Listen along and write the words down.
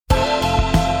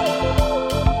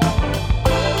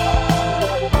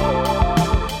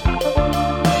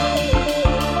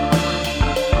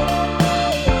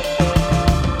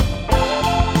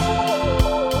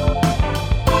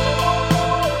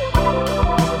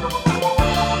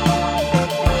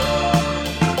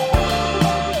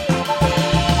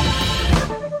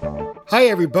Hi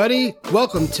everybody,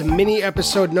 welcome to mini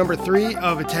episode number 3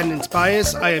 of Attendance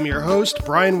Bias. I am your host,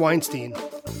 Brian Weinstein.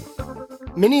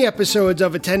 Mini episodes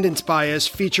of Attendance Bias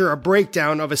feature a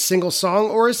breakdown of a single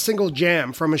song or a single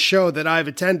jam from a show that I've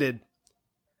attended.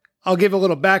 I'll give a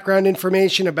little background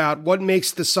information about what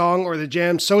makes the song or the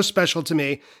jam so special to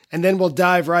me, and then we'll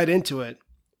dive right into it.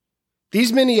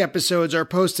 These mini episodes are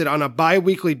posted on a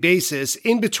bi-weekly basis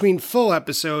in between full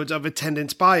episodes of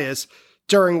Attendance Bias,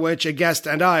 during which a guest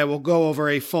and I will go over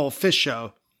a full Phish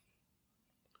show.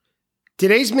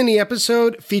 Today's mini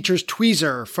episode features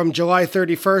Tweezer from July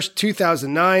 31st,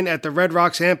 2009 at the Red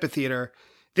Rocks Amphitheater.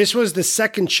 This was the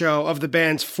second show of the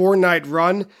band's 4-night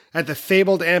run at the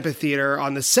fabled amphitheater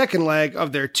on the second leg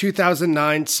of their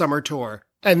 2009 summer tour.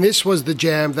 And this was the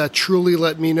jam that truly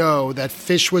let me know that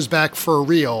Phish was back for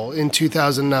real in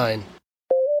 2009.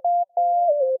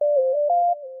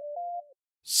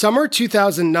 Summer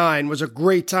 2009 was a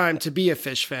great time to be a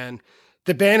Phish fan.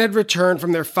 The band had returned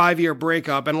from their 5-year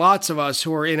breakup, and lots of us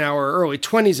who were in our early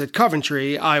 20s at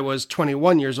Coventry, I was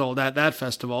 21 years old at that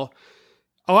festival,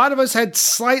 a lot of us had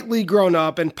slightly grown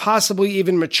up and possibly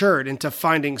even matured into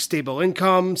finding stable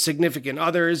income, significant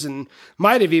others, and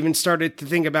might have even started to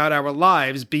think about our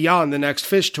lives beyond the next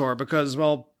Phish tour because,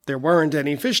 well, there weren't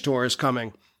any Phish tours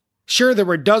coming. Sure, there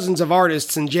were dozens of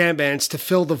artists and jam bands to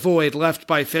fill the void left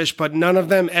by Phish, but none of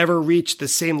them ever reached the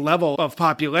same level of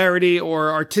popularity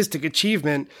or artistic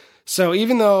achievement. So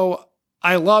even though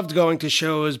I loved going to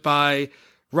shows by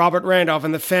Robert Randolph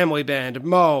and the Family Band,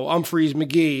 Moe, Umphrey's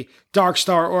McGee, Dark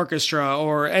Star Orchestra,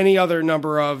 or any other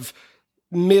number of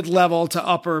mid-level to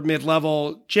upper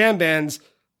mid-level jam bands,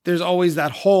 there's always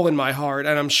that hole in my heart,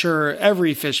 and I'm sure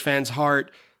every Phish fan's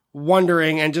heart,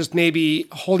 wondering and just maybe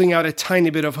holding out a tiny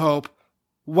bit of hope,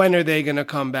 when are they going to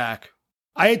come back?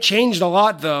 I had changed a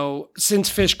lot, though, since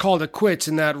Phish called it quits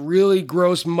in that really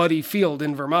gross, muddy field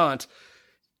in Vermont.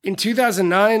 In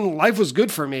 2009, life was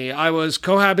good for me. I was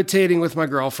cohabitating with my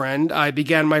girlfriend. I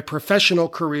began my professional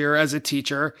career as a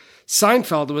teacher.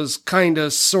 Seinfeld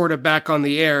was sorta back on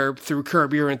the air through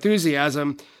Curb Your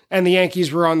Enthusiasm, and the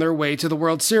Yankees were on their way to the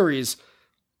World Series.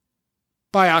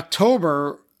 By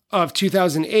October of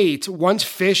 2008, once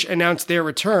Phish announced their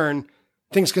return,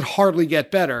 things could hardly get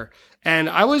better. And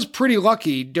I was pretty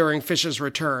lucky during Phish's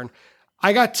return.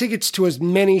 I got tickets to as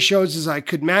many shows as I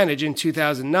could manage in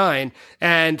 2009,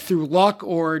 and through luck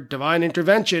or divine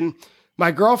intervention,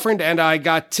 my girlfriend and I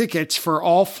got tickets for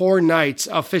all 4 nights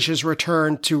of Phish's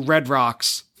return to Red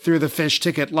Rocks through the Phish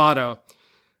Ticket Lotto.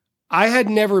 I had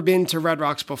never been to Red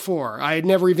Rocks before. I had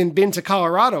never even been to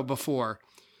Colorado before.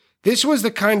 This was the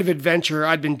kind of adventure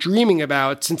I'd been dreaming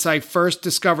about since I first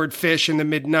discovered Phish in the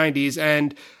mid-90s,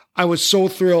 and I was so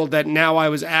thrilled that now I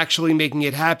was actually making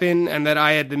it happen and that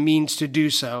I had the means to do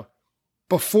so.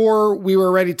 Before we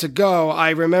were ready to go,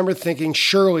 I remember thinking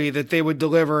surely that they would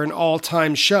deliver an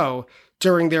all-time show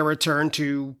during their return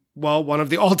to, well, one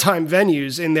of the all-time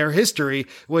venues in their history,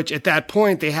 which at that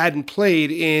point they hadn't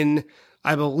played in,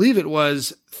 I believe it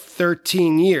was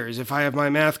 13 years, if I have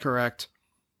my math correct.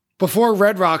 Before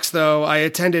Red Rocks, though, I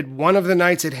attended one of the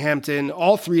nights at Hampton,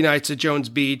 all 3 nights at Jones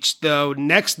Beach, the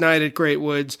next night at Great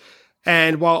Woods,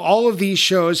 and while all of these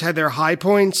shows had their high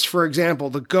points, for example,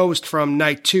 the Ghost from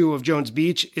night 2 of Jones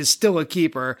Beach is still a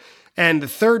keeper, and the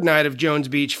third night of Jones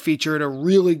Beach featured a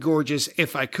really gorgeous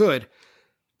If I Could.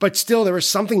 But still, there was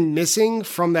something missing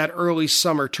from that early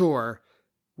summer tour.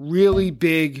 Really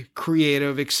big,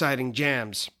 creative, exciting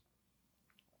jams.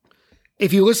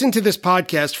 If you listen to this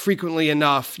podcast frequently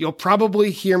enough, you'll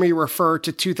probably hear me refer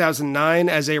to 2009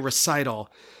 as a recital.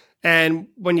 And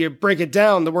when you break it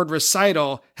down, the word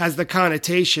recital has the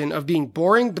connotation of being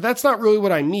boring, but that's not really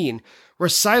what I mean.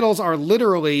 Recitals are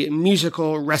literally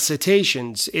musical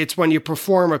recitations. It's when you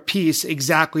perform a piece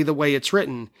exactly the way it's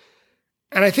written.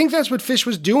 And I think that's what Phish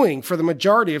was doing for the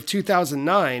majority of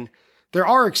 2009. There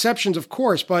are exceptions, of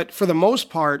course, but for the most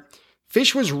part,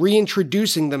 Phish was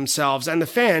reintroducing themselves and the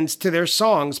fans to their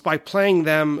songs by playing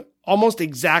them almost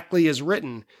exactly as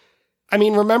written. I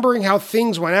mean, remembering how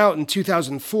things went out in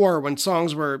 2004 when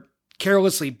songs were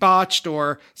carelessly botched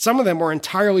or some of them were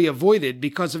entirely avoided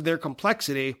because of their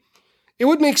complexity, it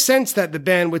would make sense that the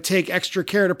band would take extra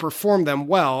care to perform them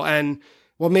well and,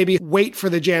 well, maybe wait for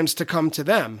the jams to come to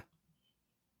them.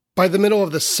 By the middle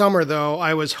of the summer, though,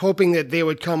 I was hoping that they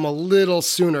would come a little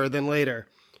sooner than later.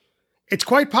 It's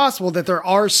quite possible that there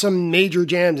are some major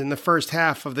jams in the first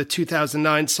half of the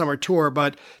 2009 summer tour,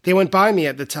 but they went by me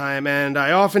at the time, and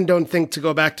I often don't think to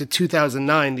go back to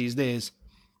 2009 these days.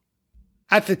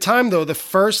 At the time, though, the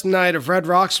first night of Red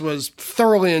Rocks was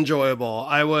thoroughly enjoyable.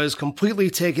 I was completely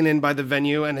taken in by the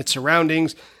venue and its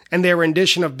surroundings, and their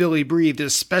rendition of Billy Breathed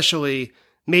especially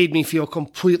made me feel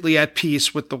completely at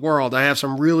peace with the world. I have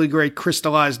some really great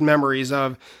crystallized memories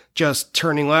of just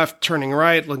turning left, turning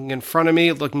right, looking in front of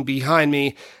me, looking behind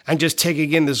me, and just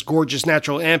taking in this gorgeous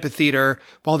natural amphitheater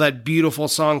while that beautiful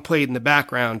song played in the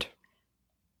background.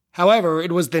 However,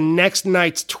 it was the next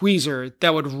night's tweezer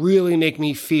that would really make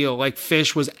me feel like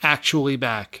Phish was actually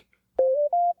back.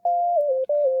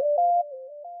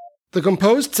 The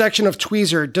composed section of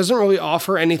Tweezer doesn't really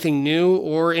offer anything new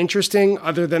or interesting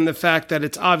other than the fact that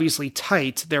it's obviously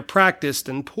tight, they're practiced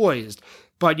and poised,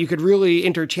 but you could really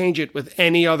interchange it with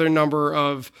any other number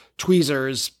of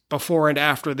tweezers before and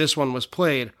after this one was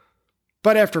played.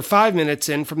 But after 5 minutes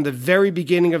in, from the very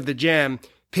beginning of the jam,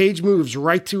 Page moves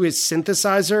right to his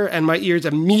synthesizer and my ears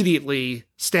immediately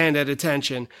stand at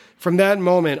attention. From that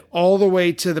moment all the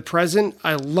way to the present,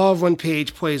 I love when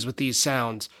Page plays with these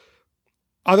sounds.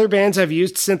 Other bands have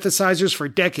used synthesizers for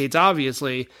decades,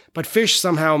 obviously, but Phish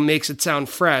somehow makes it sound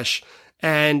fresh,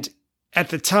 and at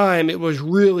the time, it was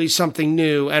really something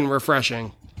new and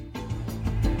refreshing.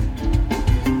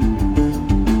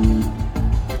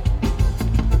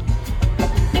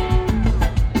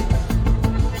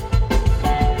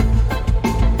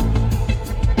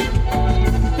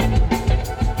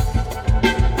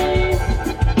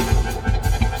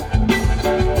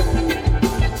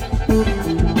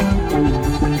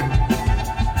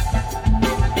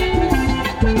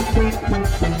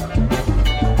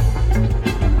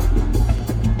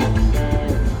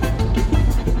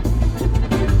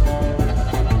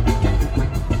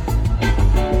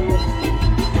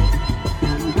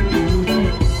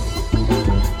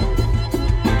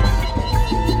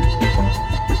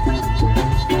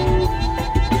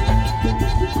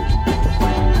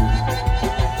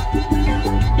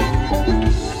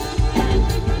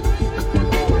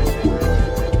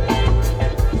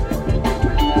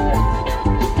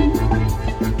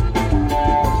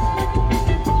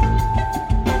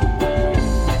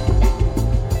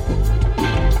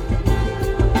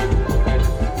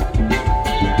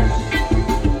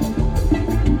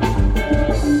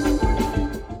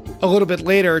 A little bit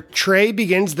later, Trey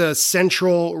begins the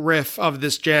central riff of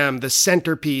this jam, the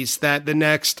centerpiece that the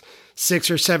next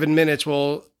 6 or 7 minutes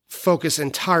will focus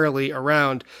entirely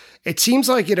around. It seems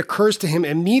like it occurs to him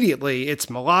immediately. It's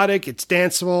melodic, it's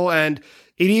danceable, and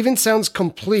it even sounds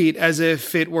complete, as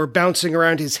if it were bouncing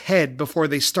around his head before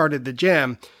they started the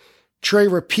jam. Trey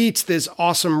repeats this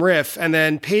awesome riff, and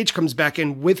then Page comes back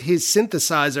in with his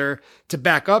synthesizer to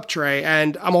back up Trey,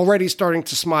 and I'm already starting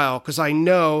to smile because I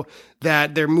know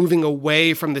that they're moving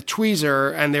away from the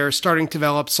tweezer and they're starting to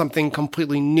develop something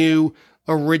completely new,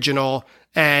 original,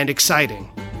 and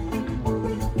exciting.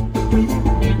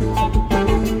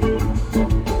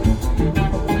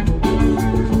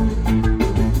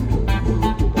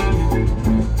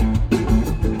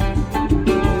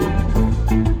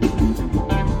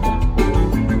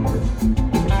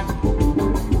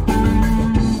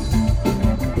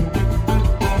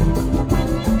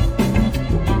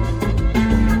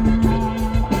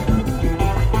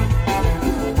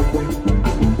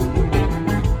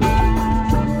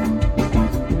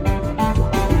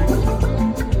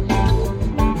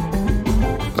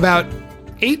 About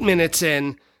 8 minutes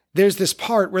in, there's this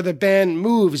part where the band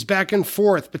moves back and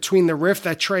forth between the riff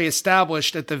that Trey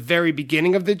established at the very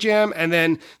beginning of the jam and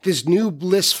then this new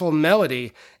blissful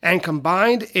melody. And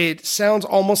combined, it sounds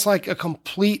almost like a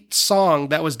complete song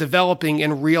that was developing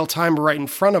in real time right in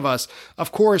front of us.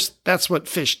 Of course, that's what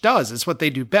Phish does. It's what they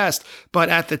do best. But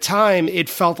at the time, it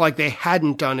felt like they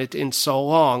hadn't done it in so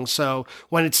long. So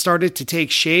when it started to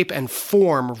take shape and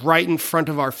form right in front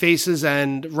of our faces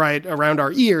and right around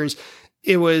our ears,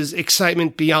 it was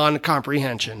excitement beyond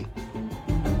comprehension.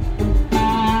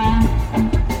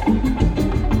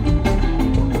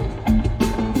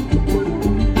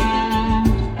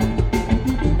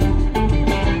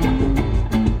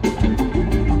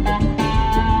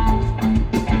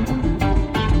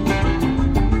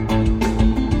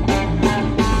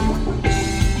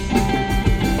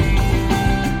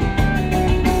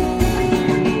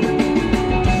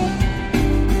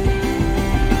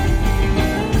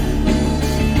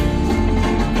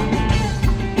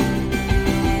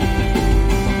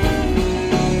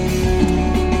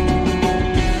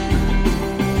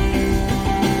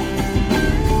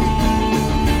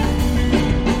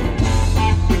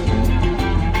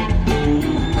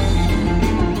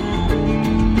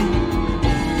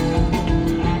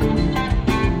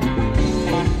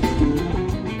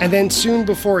 And then soon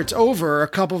before it's over, a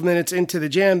couple of minutes into the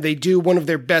jam, they do one of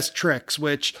their best tricks,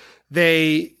 what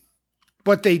they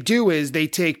do is they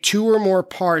take two or more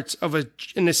parts of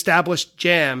an established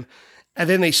jam and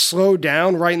then they slow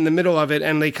down right in the middle of it,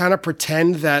 and they kind of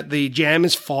pretend that the jam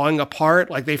is falling apart,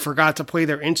 like they forgot to play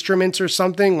their instruments or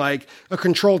something, like a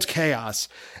controlled chaos.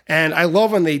 And I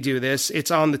love when they do this.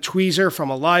 It's on the tweezer from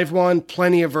a live one,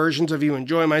 plenty of versions of You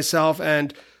Enjoy Myself,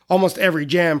 and almost every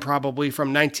jam probably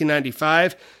from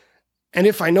 1995. And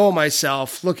if I know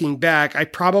myself, looking back, I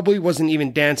probably wasn't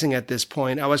even dancing at this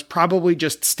point. I was probably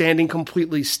just standing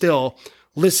completely still,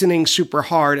 listening super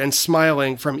hard and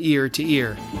smiling from ear to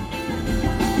ear.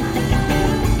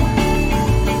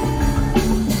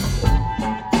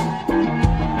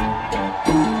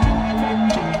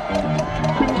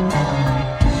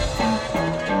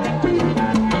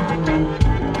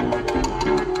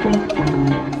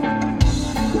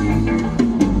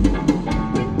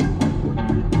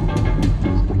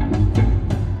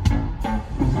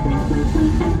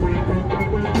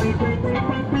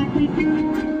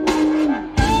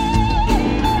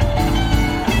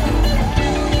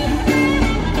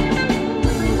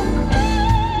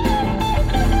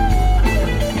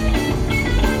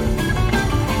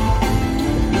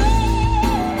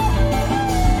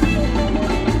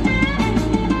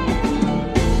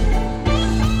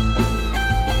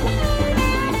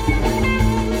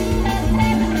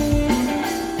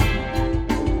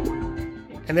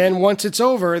 And then once it's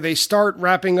over, they start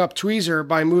wrapping up Tweezer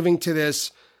by moving to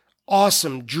this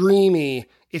awesome, dreamy,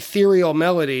 ethereal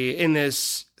melody in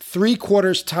this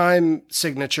 3/4 time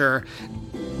signature.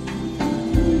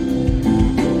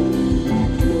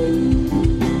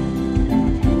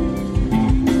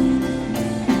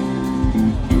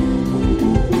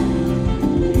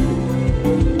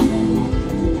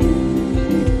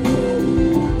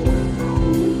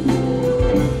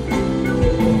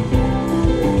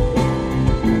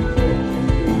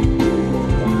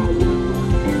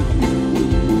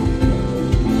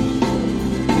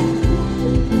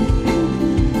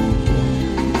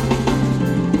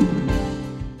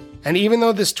 And even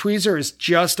though this tweezer is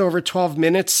just over 12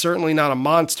 minutes, certainly not a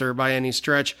monster by any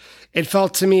stretch, it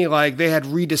felt to me like they had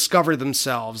rediscovered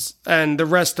themselves, and the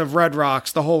rest of Red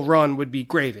Rocks, the whole run, would be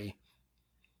gravy.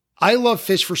 I love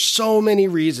Phish for so many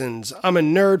reasons. I'm a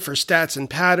nerd for stats and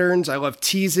patterns. I love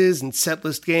teases and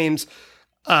setlist games.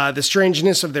 The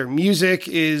strangeness of their music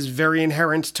is very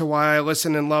inherent to why I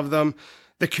listen and love them.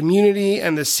 The community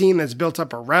and the scene that's built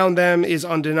up around them is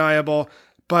undeniable.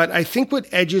 But I think what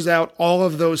edges out all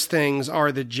of those things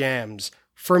are the jams.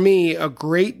 For me, a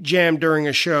great jam during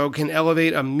a show can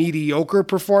elevate a mediocre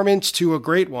performance to a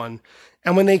great one.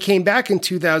 And when they came back in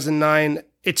 2009,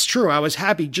 it's true, I was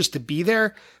happy just to be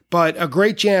there, but a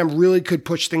great jam really could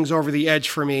push things over the edge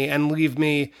for me and leave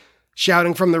me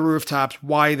shouting from the rooftops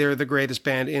why they're the greatest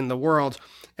band in the world.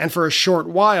 And for a short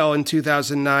while in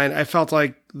 2009, I felt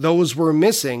like those were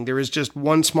missing. There was just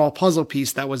one small puzzle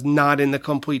piece that was not in the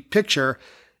complete picture.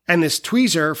 And this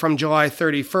tweezer from July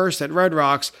 31st at Red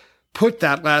Rocks put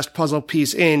that last puzzle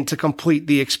piece in to complete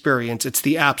the experience. It's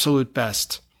the absolute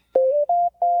best.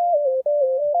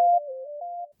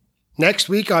 Next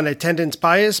week on Attendance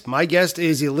Bias, my guest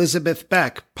is Elizabeth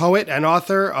Beck, poet and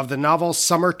author of the novel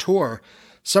Summer Tour.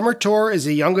 Summer Tour is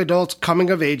a young adult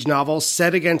coming-of-age novel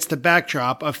set against the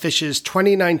backdrop of Phish's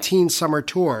 2019 Summer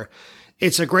Tour.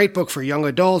 It's a great book for young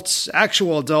adults,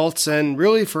 actual adults, and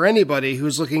really for anybody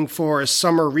who's looking for a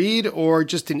summer read or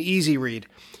just an easy read.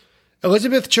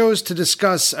 Elizabeth chose to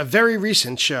discuss a very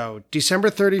recent show,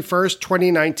 December 31st,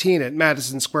 2019 at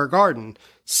Madison Square Garden,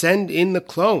 Send in the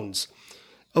Clones.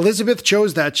 Elizabeth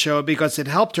chose that show because it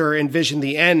helped her envision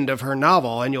the end of her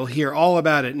novel, and you'll hear all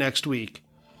about it next week.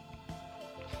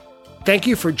 Thank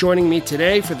you for joining me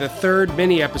today for the third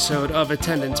mini-episode of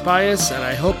Attendance Bias, and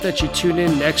I hope that you tune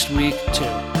in next week, too.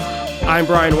 I'm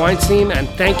Brian Weinstein, and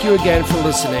thank you again for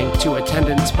listening to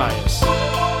Attendance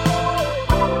Bias.